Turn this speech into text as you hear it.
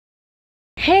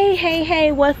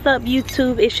Hey, what's up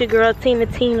YouTube? It's your girl Tina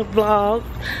Vlogs.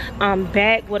 I'm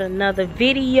back with another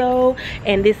video,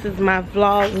 and this is my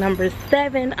vlog number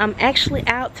 7. I'm actually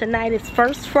out tonight. It's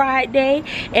first Friday,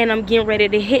 and I'm getting ready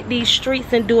to hit these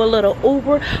streets and do a little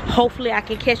Uber. Hopefully I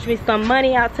can catch me some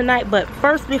money out tonight, but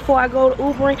first, before I go to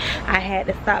Ubering, I had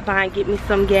to stop by and get me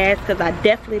some gas because I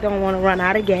definitely don't want to run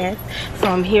out of gas. So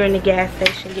I'm here in the gas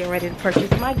station getting ready to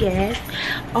purchase my gas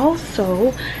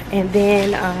also, and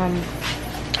then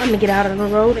I'm gonna get out on the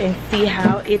road and see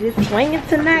how it is swinging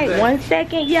tonight. 1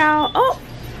 second, y'all. Oh,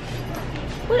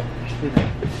 what?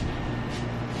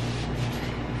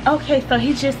 Okay, so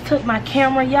he just took my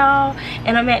camera, y'all,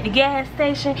 and I'm at the gas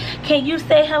station. Can you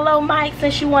say hello, Mike,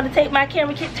 since you want to take my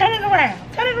camera? Turn it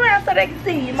around so they can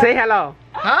see you, Mike. Say hello.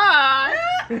 Hi.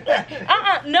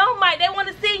 No, Mike, they want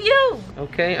to see you.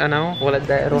 Okay, I know. Well,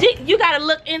 you gotta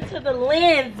look into the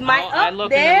lens, Mike. I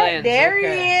look in the lens. There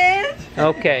he is.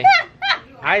 Okay.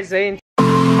 I say.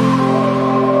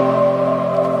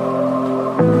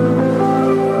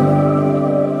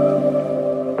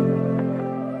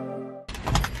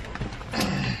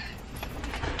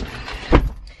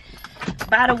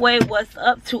 By the way, what's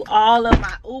up to all of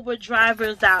my Uber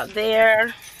drivers out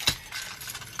there?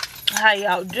 How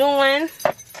y'all doing?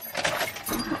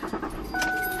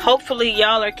 Hopefully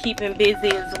y'all are keeping busy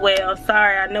as well.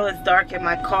 Sorry, I know it's dark in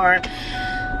my car.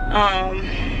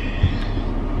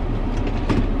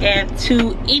 And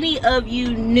to any of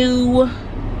you new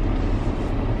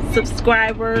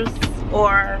subscribers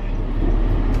or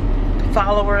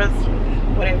followers,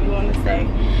 whatever you want to say,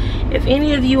 if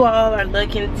any of you all are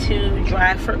looking to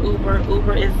drive for Uber,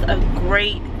 Uber is a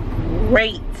great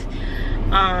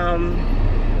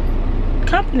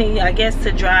company, I guess,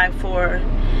 to drive for.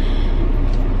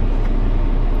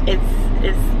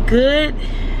 It's good,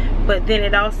 but then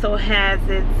it also has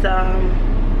its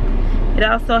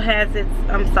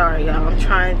I'm sorry y'all, I'm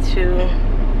trying to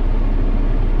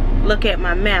look at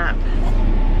my map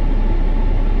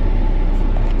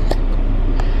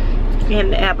in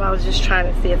the app. I was just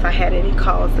trying to see if I had any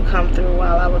calls to come through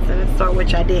while I was in the store,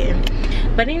 which I didn't.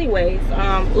 But anyways,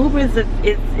 Uber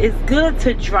is good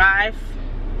to drive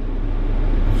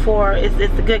for.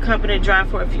 It's a good company to drive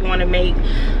for if you want to make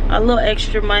a little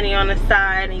extra money on the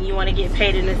side and you want to get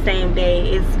paid in the same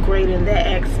day. It's great in that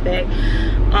aspect.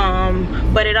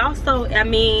 But it also, I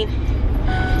mean,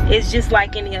 it's just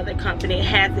like any other company. It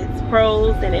has its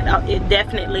pros and it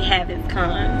definitely has its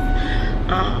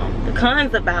cons. The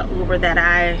cons about Uber that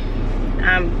I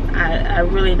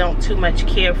really don't too much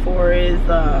care for is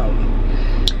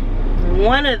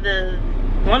one of the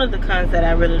cons that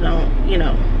I really don't, you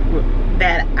know,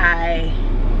 that I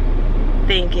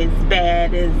think is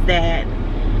bad is that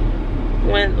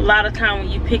when a lot of time when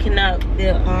you're picking up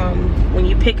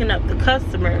the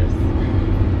customers,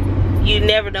 you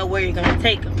never know where you're gonna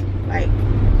take them. Like,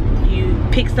 you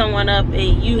pick someone up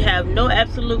and you have no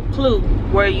absolute clue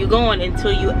where you're going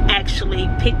until you actually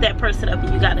pick that person up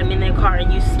and you got them in their car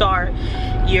and you start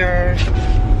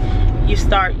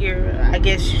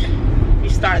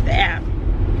the app,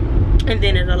 and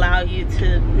then it allows you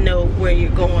to know where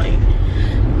you're going.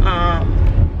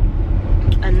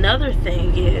 Another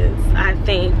thing is, I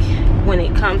think when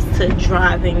it comes to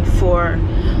driving for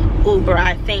Uber,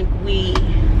 I think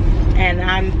and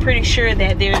I'm pretty sure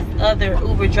that there's other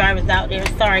Uber drivers out there.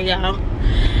 Sorry y'all,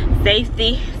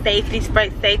 safety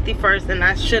first, and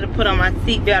I should have put on my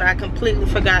seatbelt. I completely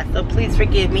forgot, so please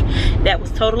forgive me. That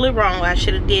was totally wrong. I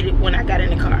should have did it when I got in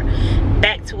the car.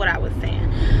 Back to what I was saying.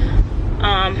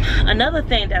 Another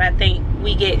thing that I think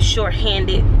we get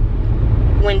short-handed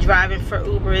when driving for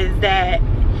Uber is that,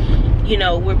 you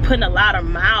know, we're putting a lot of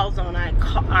miles on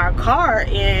our car,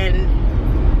 and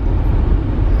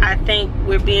I think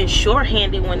we're being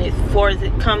short-handed when it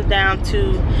comes down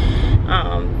to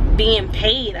being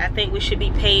paid. I think we should be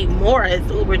paid more as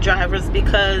Uber drivers,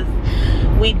 because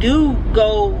we do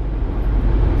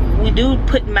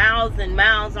put miles and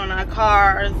miles on our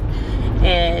cars,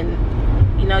 and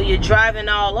you know, you're driving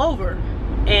all over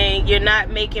and you're not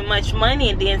making much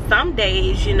money. And then some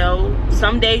days, you know,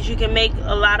 some days you can make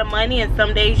a lot of money and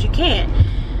some days you can't.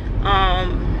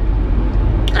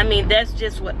 I mean, that's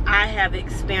just what I have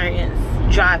experienced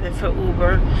driving for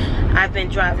Uber. I've been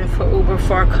driving for Uber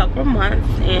for a couple of months,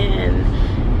 and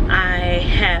I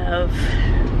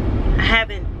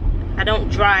don't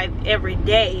drive every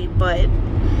day, but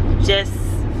just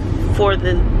for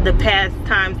the past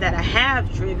times that I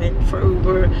have driven for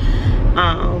Uber,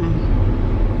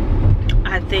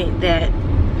 I think that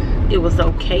it was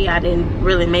okay. I didn't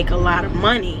really make a lot of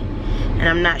money, and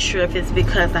I'm not sure if it's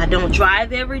because I don't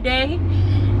drive every day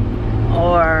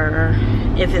or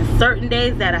if it's certain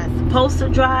days that I'm supposed to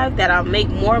drive that I'll make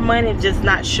more money. I'm just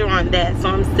not sure on that, so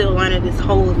I'm still learning this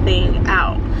whole thing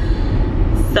out.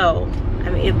 So I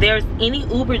mean, if there's any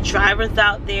Uber drivers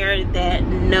out there that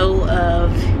know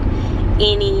of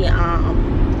any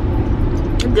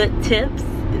good tips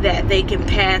that they can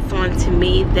pass on to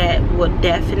me that would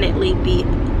definitely be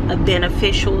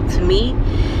beneficial to me,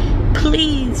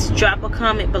 please drop a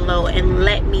comment below and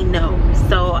let me know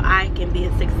so I can be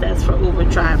a successful Uber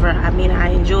driver. I mean, I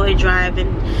enjoy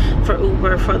driving for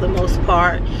Uber for the most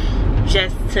part,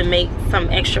 just to make some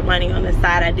extra money on the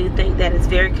side. I do think that it's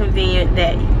very convenient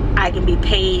that I can be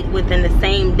paid within the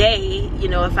same day. You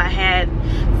know, if I had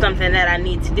something that I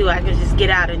need to do, I can just get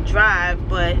out and drive.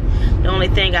 But the only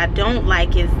thing I don't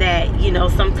like is that, you know,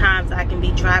 sometimes I can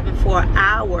be driving for an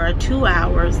hour or 2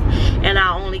 hours and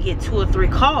I only get 2 or 3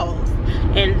 calls,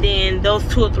 and then those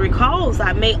 2 or 3 calls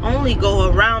I may only go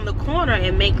around the corner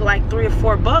and make like $3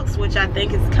 or $4, which I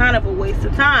think is kind of a waste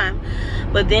of time.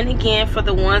 But then again, for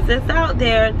the ones that's out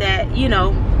there that, you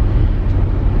know,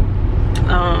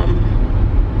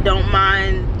 don't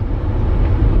mind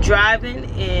driving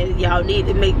and y'all need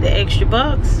to make the extra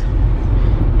bucks,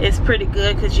 it's pretty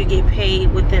good because you get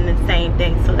paid within the same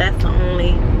day. So that's the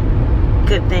only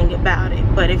good thing about it.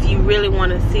 But if you really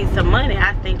want to see some money,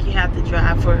 I think you have to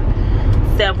drive for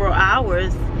several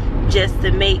hours just to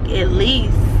make at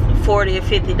least $40 or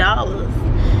 $50,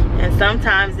 and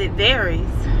sometimes it varies.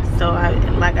 So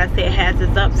like I said, it has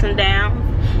its ups and downs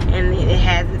and it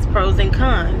has its pros and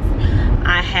cons.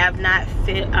 I have not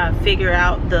figured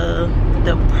out the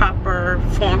proper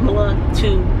formula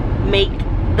to make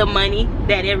the money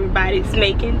that everybody's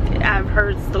making. I've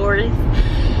heard stories,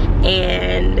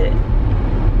 and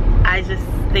I just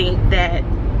think that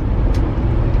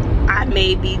I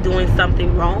may be doing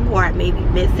something wrong, or I may be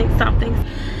missing something.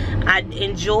 I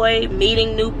enjoy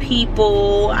meeting new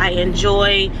people. I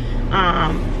enjoy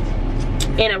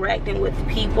interacting with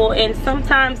people, and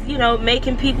sometimes, you know,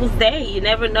 making people's day. You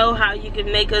never know how you can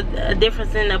make a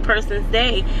difference in a person's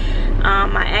day.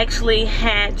 I actually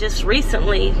had just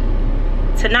recently,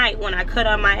 tonight when I cut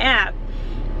on my app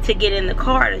to get in the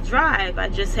car to drive, I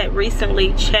just had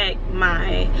recently checked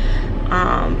my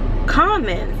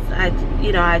comments. I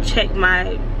checked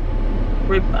my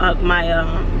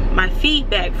my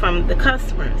feedback from the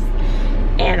customers,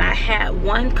 and I had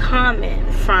one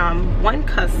comment from one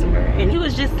customer, and he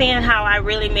was just saying how I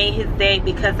really made his day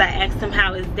because I asked him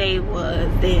how his day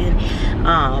was, and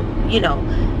you know,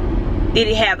 did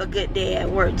he have a good day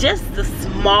at work? Just the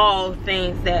small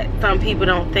things that some people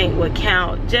don't think would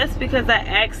count. Just because I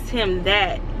asked him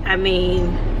that, I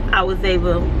mean, I was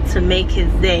able to make his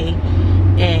day,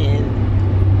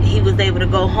 and he was able to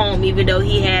go home even though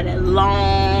he had a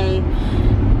long,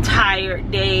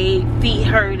 tired day, feet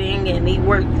hurting, and he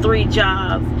worked 3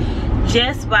 jobs.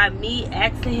 Just by me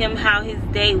asking him how his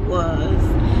day was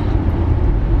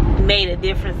made a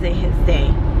difference in his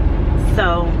day.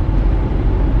 So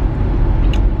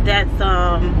that's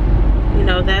you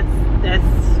know, that's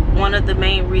one of the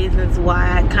main reasons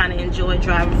why I kind of enjoy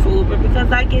driving for Uber,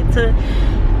 because I get to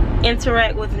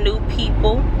interact with new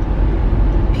people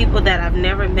that I've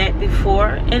never met before,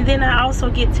 and then I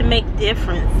also get to make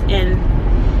differences in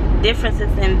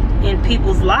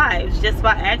people's lives just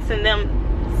by asking them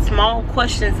small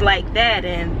questions like that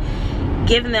and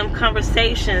giving them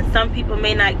conversation. Some people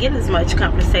may not get as much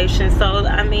conversation, so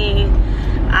I mean,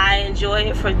 I enjoy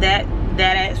it for that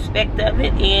aspect of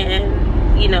it,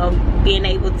 and you know, being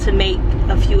able to make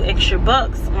a few extra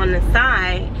bucks on the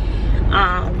side,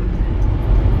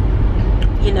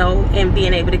 you know, and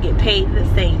being able to get paid the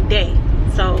same day.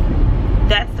 So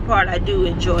that's the part I do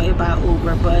enjoy about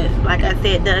Uber. But like I said,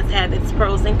 it does have its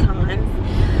pros and cons.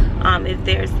 If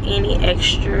there's any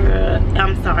if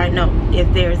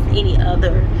there's any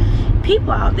other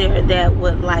people out there that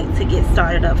would like to get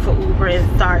started up for Uber and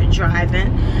start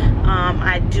driving,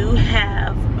 I do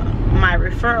have my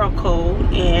referral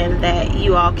code, and that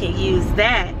you all can use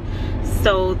that,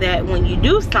 so that when you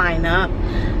do sign up,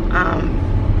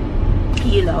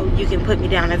 you know, you can put me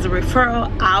down as a referral.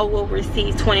 I will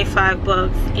receive 25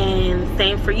 bucks, and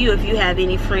same for you. If you have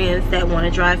any friends that want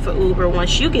to drive for Uber,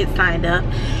 once you get signed up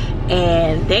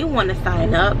and they want to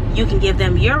sign up, you can give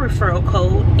them your referral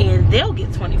code and they'll get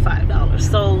 $25.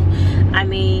 So I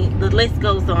mean, the list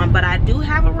goes on. But I do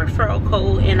have a referral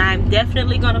code, and I'm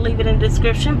definitely going to leave it in the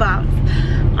description box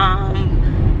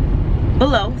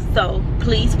below. So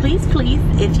please,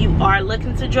 if you are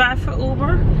looking to drive for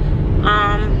Uber,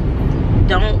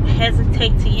 don't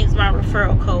hesitate to use my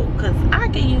referral code, because I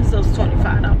can use those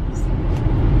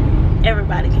 $25.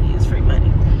 Everybody can use free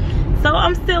money. So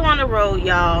I'm still on the road,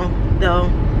 y'all, though.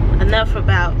 enough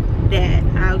about that.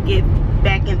 I'll get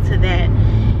back into that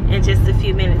in just a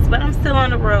few minutes. But I'm still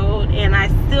on the road, and I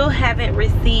still haven't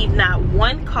received not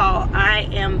one call. I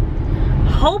am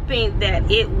hoping that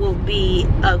it will be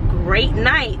a great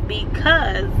night,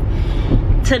 because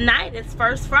tonight is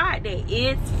First Friday.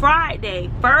 It's Friday,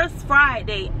 First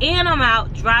Friday, and I'm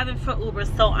out driving for Uber.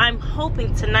 So I'm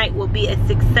hoping tonight will be a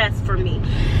success for me.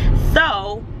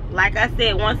 So, like I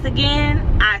said, once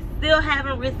again, I still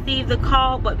haven't received the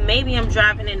call, but maybe I'm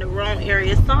driving in the wrong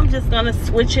area. So I'm just gonna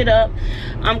switch it up.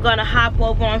 I'm gonna hop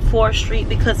over on 4th Street,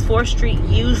 because 4th Street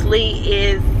usually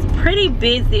is pretty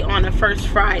busy on the First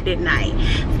Friday night.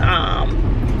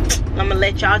 I'm gonna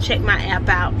let y'all check my app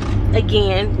out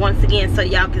once again, so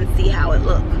y'all can see how it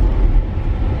look.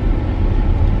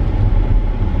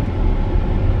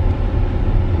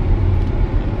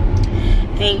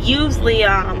 And usually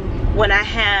when I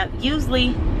have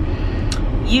usually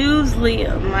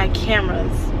my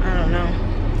cameras, I don't know,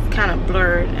 it's kind of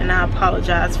blurred, and I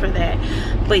apologize for that,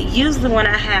 but usually when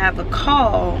I have a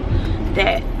call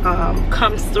that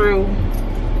comes through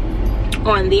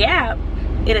on the app,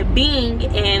 it'll bing,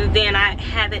 and then I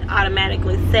have it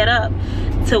automatically set up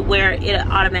to where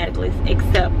it'll automatically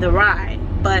accept the ride.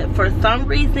 But for some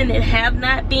reason it have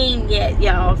not been yet,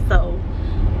 y'all, so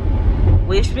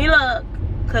wish me luck,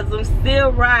 because I'm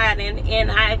still riding,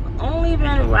 and I've only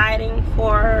been riding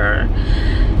for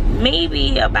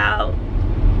maybe about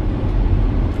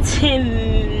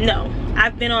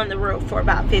I've been on the road for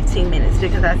about 15 minutes,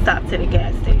 because I stopped at a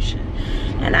gas station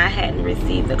and I hadn't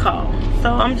received the call.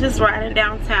 So I'm just riding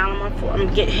downtown. I'm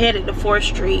headed to 4th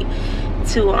Street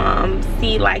to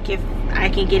see like if I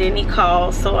can get any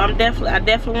calls. So I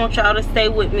definitely want y'all to stay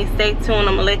with me, stay tuned.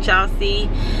 I'm gonna let y'all see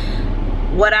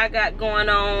what I got going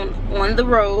on the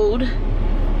road.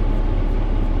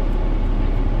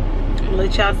 I'm gonna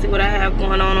let y'all see what I have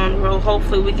going on the road.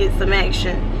 Hopefully we get some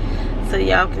action so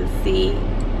y'all can see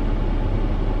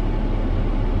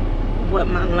what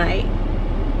my night,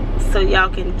 so y'all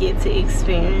can get to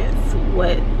experience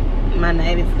what my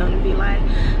night is gonna be like.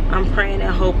 I'm praying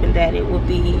and hoping that it will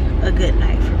be a good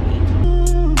night for me.